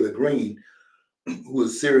Marjorie Taylor Greene, who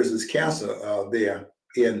is serious as cancer there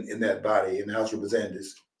in that body, in the House of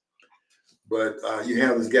Representatives. But you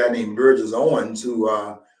have this guy named Burgess Owens who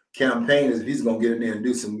campaigned as if he's going to get in there and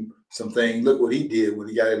do some things. Look what he did when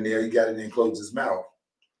he got in there. He got in there and closed his mouth.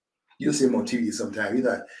 You'll see him on TV sometime. He's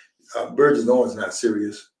not. Burgess Owens is not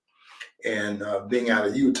serious. And being out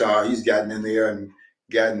of Utah, he's gotten in there and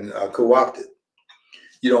gotten co-opted.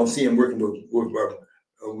 You don't see him working with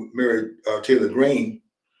Mary Taylor Greene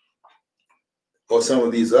or some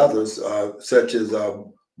of these others, such as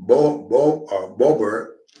Boebert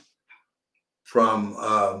from,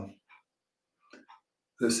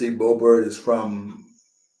 let's see, Boebert is from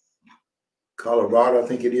Colorado, I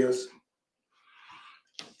think it is.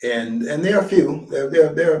 And there are a few.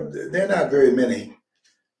 They're not very many.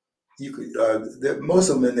 You could most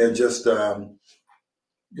of them in there just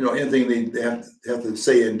anything they have to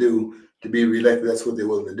say and do to be reelected. That's what they're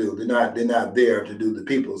willing to do. They're not there to do the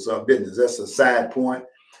people's business. That's a side point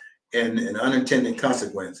and an unintended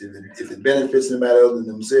consequence. If it benefits anybody other than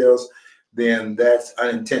themselves, then that's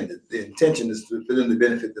unintended. The intention is for them to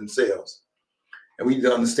benefit themselves. And we need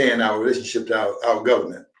to understand our relationship to our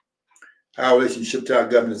government. Our relationship to our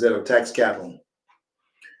government is that of tax capital.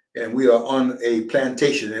 And we are on a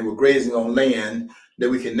plantation and we're grazing on land that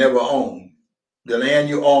we can never own. The land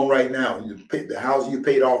you own right now, the house you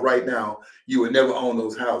paid off right now, you would never own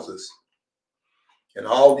those houses. And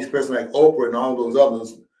all these persons like Oprah and all those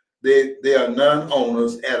others, they are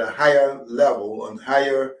non-owners at a higher level, a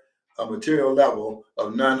higher material level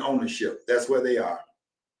of non-ownership. That's where they are.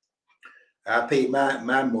 I paid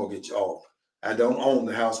my mortgage off. I don't own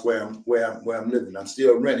the house where I'm living. I'm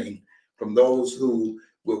still renting from those who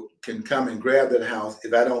can come and grab that house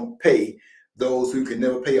if I don't pay those who can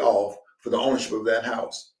never pay off for the ownership of that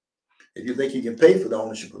house. If you think you can pay for the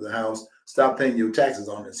ownership of the house, stop paying your taxes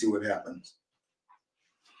on it and see what happens.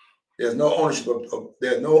 There's no ownership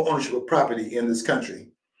of property in this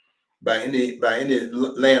country by any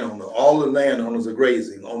landowner. All the landowners are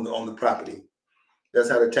grazing on the property. That's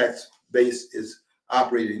how the tax base is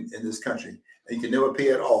operating in this country. And you can never pay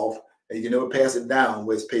it off, and you can never pass it down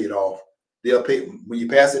where it's paid off. They'll pay when you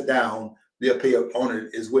pass it down. They'll pay on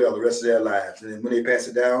it as well the rest of their lives. And then when they pass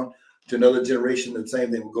it down to another generation, the same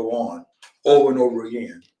thing will go on over and over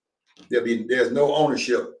again. There's no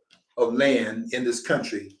ownership of land in this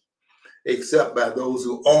country except by those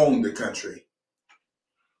who own the country.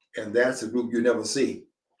 And that's a group you never see,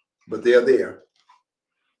 but they're there.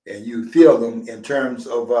 And you feel them in terms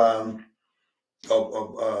of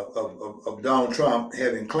Donald Trump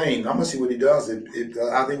having claimed. I'm gonna see what he does.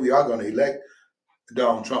 I think we are going to elect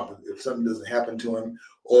Donald Trump if something doesn't happen to him,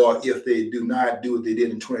 or if they do not do what they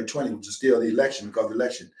did in 2020, which is still the election, because the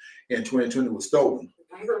election in 2020 was stolen.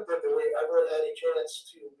 Do you think that the way ever had a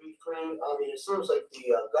chance to be clean? I mean, it seems like the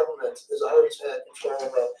government has always had control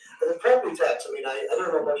of the property tax. I mean, I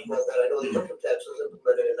don't know much about that. I know the income tax was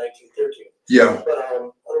implemented in 1913. Yeah. But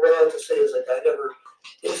what I like to say is, like, I know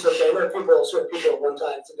certain people at one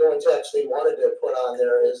time, the only tax they wanted to put on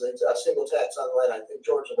there is a single tax on land. I think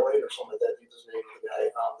George Lloyd or something like that. He was the name of the guy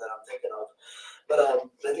that I'm thinking of. But I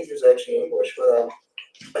think he was actually English. But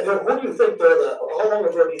what do you think, though? How long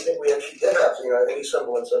ago do you think we actually did have, any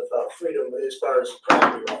semblance of freedom as far as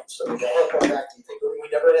property rights? I mean, how far back do you think we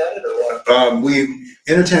never had it, or what?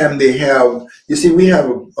 Anytime they have, you see, we have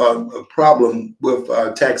a problem with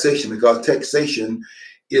taxation, because taxation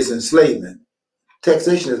is enslavement.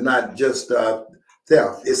 Taxation is not just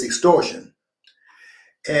theft; it's extortion.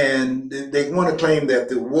 And they want to claim that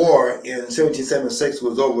the war in 1776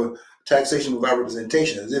 was over taxation without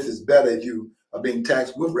representation, as if it's better if you are being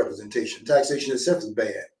taxed with representation. Taxation itself is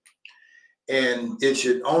bad. And it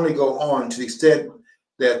should only go on to the extent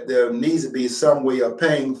that there needs to be some way of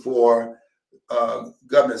paying for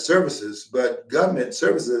government services, but government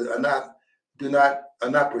services are not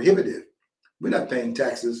prohibitive. We're not paying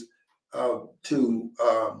taxes for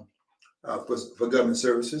government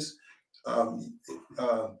services.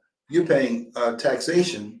 You're paying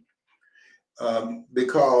taxation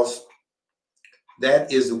because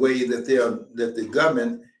that is the way that the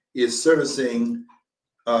government is servicing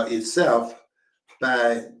itself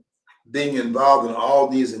by being involved in all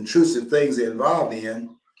these intrusive things they're involved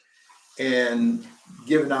in, and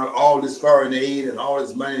giving out all this foreign aid and all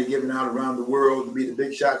this money they're giving out around the world to be the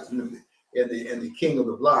big shots and the king of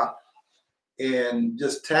the block, and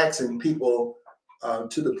just taxing people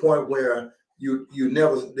to the point where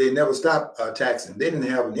they never stop taxing. They didn't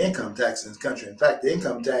have an income tax in this country. In fact, the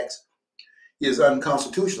income tax is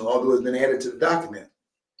unconstitutional, although it's been added to the document.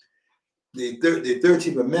 The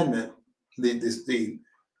 13th Amendment, the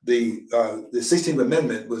 16th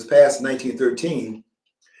Amendment was passed in 1913.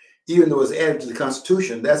 Even though it's added to the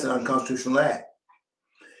Constitution, that's an unconstitutional act,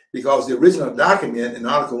 because the original document in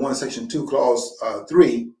Article 1, Section 2, Clause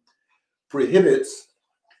 3 prohibits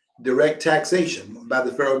direct taxation by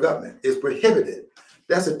the federal government. It's prohibited.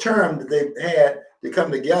 That's a term that they've had to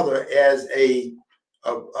come together as a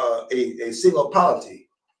single polity.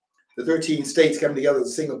 The 13 states come together as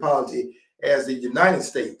a single polity as the United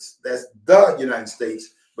States. That's the United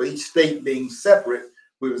States, but each state being separate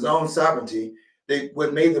with its own sovereignty.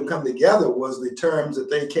 What made them come together was the terms that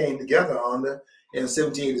they came together under in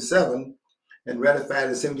 1787 and ratified in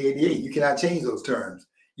 1788. You cannot change those terms.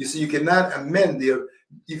 You see, you cannot amend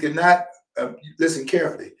listen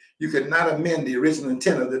carefully, you cannot amend the original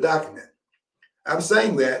intent of the document. I'm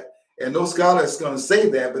saying that, and no scholar is going to say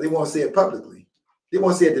that, but they won't say it publicly. They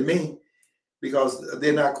won't say it to me, because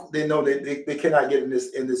they know they cannot get in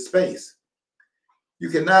this space. You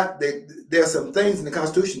cannot, there are some things in the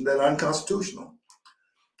Constitution that are unconstitutional.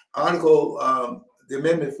 The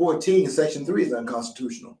Amendment 14, Section 3 is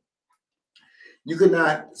unconstitutional. You could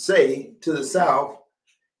not say to the South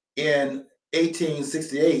in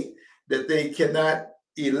 1868 that they cannot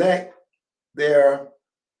elect their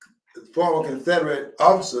former Confederate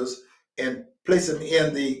officers and place them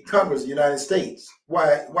in the Congress of the United States.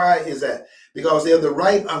 Why is that? Because they have the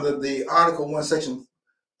right under the Article 1, Section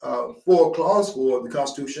 4, Clause 4 of the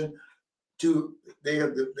Constitution they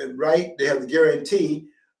have the right, they have the guarantee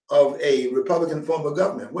of a Republican form of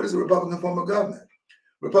government. What is a Republican form of government?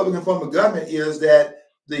 Republican form of government is that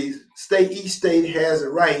each state has a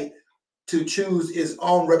right to choose its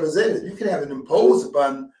own representative. You can have it imposed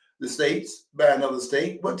upon the states by another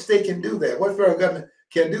state. What state can do that? What federal government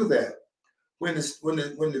can do that? When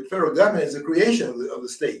the federal government is a creation of the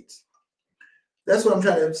states. That's what I'm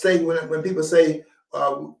trying to say when people say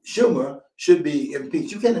Schumer should be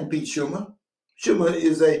impeached. You can't impeach Schumer. Schumer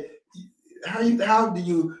is how do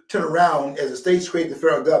you turn around as the states create the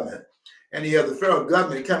federal government, and you have the federal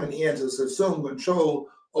government coming in to assume control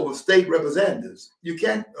over state representatives? You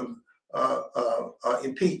can't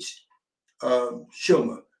impeach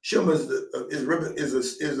Schumer. Schumer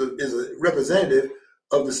is a representative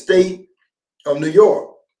of the state of New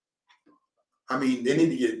York. I mean, they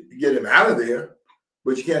need to get him out of there,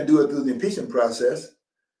 but you can't do it through the impeachment process.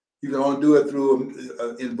 You can only do it through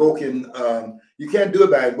invoking. You can't do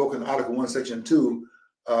it by invoking Article 1, Section 2,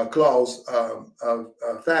 Clause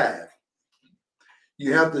 5.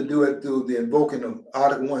 You have to do it through the invoking of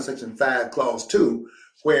Article 1, Section 5, Clause 2,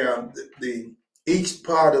 where each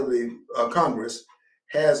part of the Congress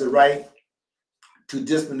has a right to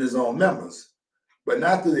discipline its own members, but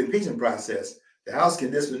not through the impeachment process. The House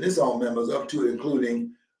can discipline its own members up to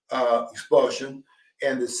including expulsion,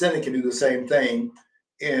 and the Senate can do the same thing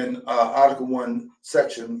in Article 1,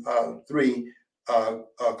 Section 3,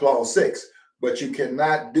 Clause 6. But you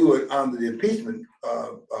cannot do it under the impeachment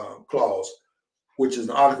clause, which is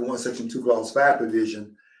Article 1, Section 2, Clause 5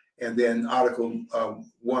 provision, and then Article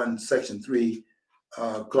 1, Section 3,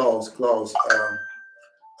 Article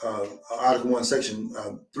 1, Section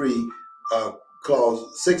 3,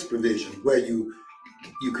 Clause 6 provision, where you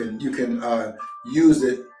can use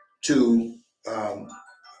it to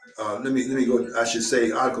let me go. I should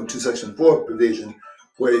say Article 2, Section 4 provision,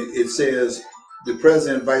 where it says the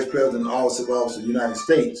president, vice president, and all civil officers of the United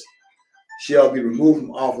States shall be removed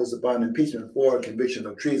from office upon impeachment for conviction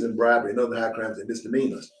of treason, bribery, and other high crimes and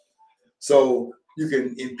misdemeanors. So you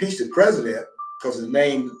can impeach the president because it's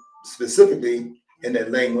named specifically in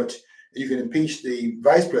that language. You can impeach the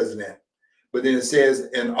vice president, but then it says,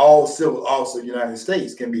 and all civil officers of the United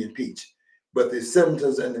States can be impeached. But the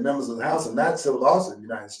senators and the members of the House are not civil officers of the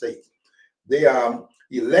United States. They are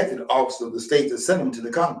elected officers of the states that sent them to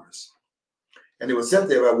the Congress. And they were sent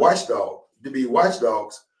there by watchdogs, to be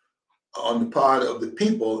watchdogs on the part of the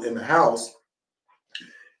people in the House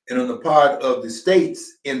and on the part of the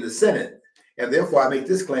states in the Senate. And therefore, I make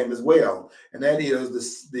this claim as well, and that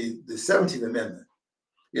is the 17th Amendment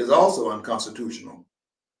is also unconstitutional.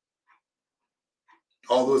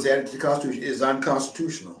 Although it's added to the Constitution, it is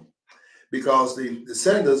unconstitutional, because the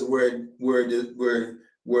senators were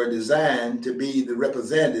designed to be the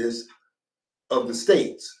representatives of the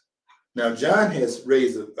states. Now, John has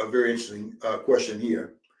raised a very interesting question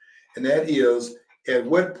here, and that is, at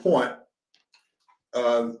what point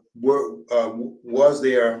was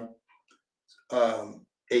there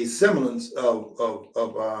a semblance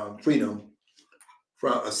of freedom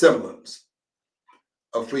from a semblance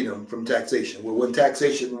of freedom from taxation? Well, when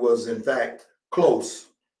taxation was in fact close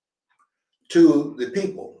to the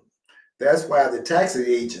people. That's why the taxing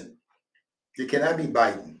agent, it cannot be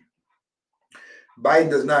Biden. Biden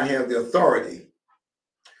does not have the authority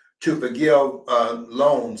to forgive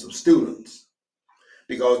loans of students,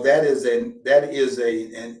 because the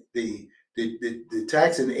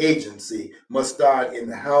taxing agency must start in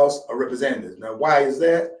the House of Representatives. Now, why is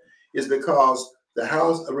that? It's because the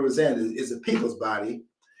House of Representatives is the people's body,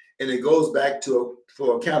 and it goes back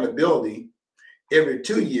for accountability every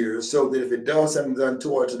 2 years, so that if it does something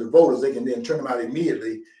untoward to the voters, they can then turn them out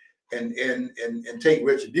immediately and take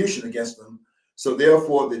retribution against them. So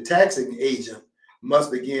therefore, the taxing agent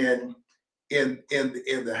must begin in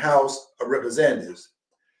the House of Representatives.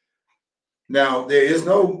 Now, there is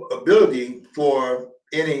no ability for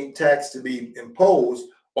any tax to be imposed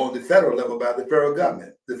on the federal level by the federal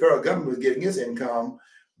government. The federal government was getting its income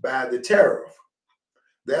by the tariff.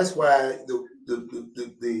 That's why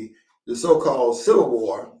the so-called Civil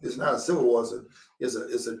War is not a civil war;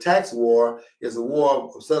 it's a tax war. It's a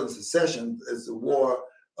war of Southern secession. It's a war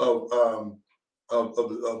of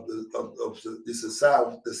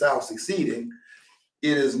the South succeeding.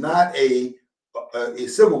 It is not a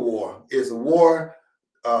civil war. It's a war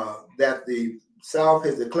that the South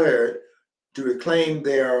has declared to reclaim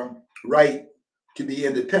their right to be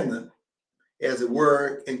independent, as it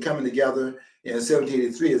were, in coming together in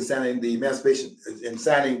 1783 and signing the Emancipation and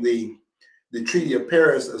signing the Treaty of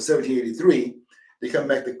Paris of 1783. They come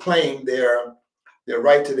back to claim their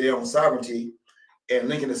right to their own sovereignty, and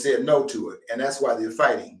Lincoln has said no to it, and that's why they're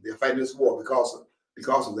fighting. They're fighting this war because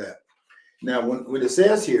of that. Now, when it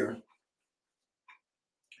says here,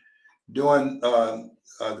 during the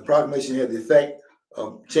proclamation had the effect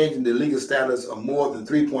of changing the legal status of more than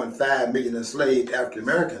 3.5 million enslaved African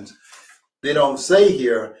Americans, they don't say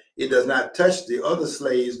here it does not touch the other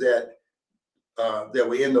slaves that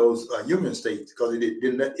were in those Union states, because it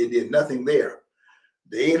did nothing there.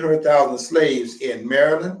 The 800,000 slaves in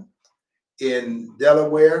Maryland, in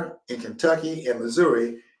Delaware, in Kentucky, and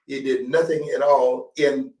Missouri, it did nothing at all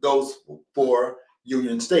in those 4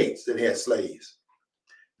 Union states that had slaves.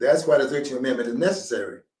 That's why the 13th Amendment is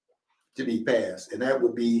necessary to be passed, and that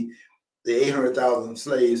would be the 800,000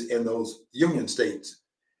 slaves in those Union states,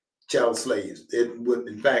 chattel slaves. It would,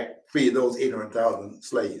 in fact, free those 800,000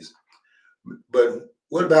 slaves. But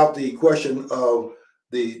what about the question of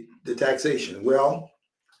the taxation? Well,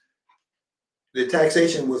 the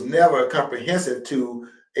taxation was never comprehensive to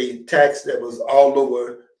a tax that was all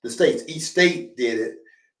over the states. Each state did it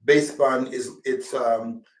based upon its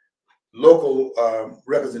local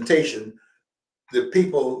representation, the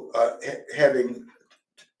people having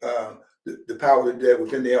the power to do it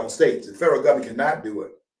within their own states. The federal government cannot do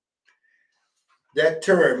it. That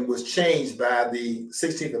term was changed by the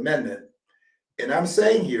 16th Amendment. And I'm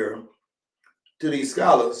saying here to these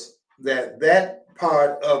scholars that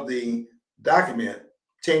part of the document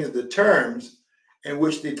changes the terms in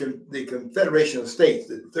which the Confederation of States,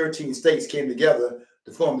 the 13 states, came together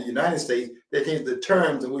to form the United States. They changed the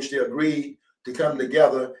terms in which they agreed to come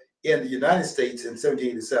together in the United States in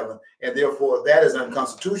 1787, and therefore that is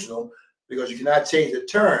unconstitutional, because you cannot change the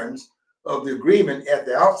terms of the agreement at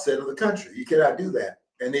the outset of the country. You cannot do that,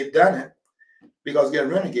 and they've done it because again,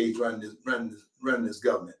 renegades run this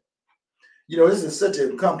government. You know, this is such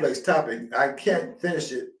a complex topic. I can't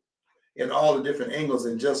finish it in all the different angles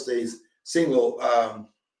in just a single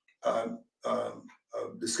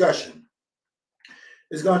discussion.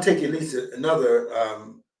 It's going to take at least another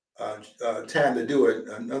time to do it,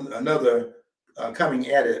 another coming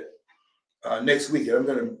at it next week. And I'm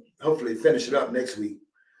going to hopefully finish it up next week,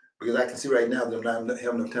 because I can see right now that I'm not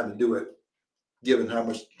having enough time to do it, given how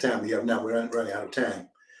much time we have now. We're running out of time.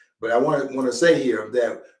 But I want to say here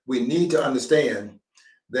that we need to understand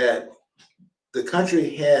that the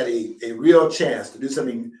country had a real chance to do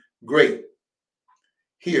something great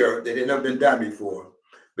here that had never been done before,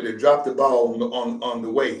 but it dropped the ball on the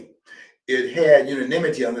way. It had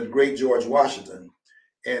unanimity under the great George Washington,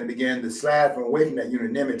 and began to slide away from that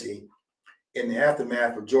unanimity in the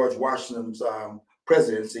aftermath of George Washington's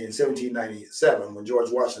presidency in 1797, when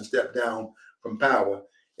George Washington stepped down from power.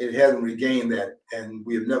 It hasn't regained that, and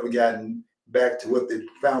we have never gotten back to what the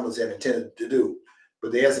founders had intended to do.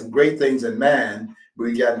 but they had some great things in mind, but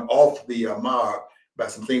we gotten off the mark by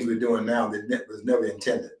some things we're doing now that was never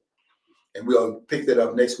intended. And we'll pick that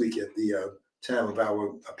up next week at the time of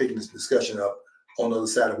our picking this discussion up on the other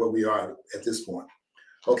side of where we are at this point.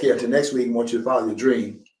 Okay, until next week, I want you to follow your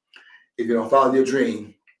dream. If you don't follow your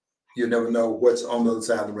dream, you'll never know what's on the other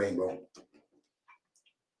side of the rainbow.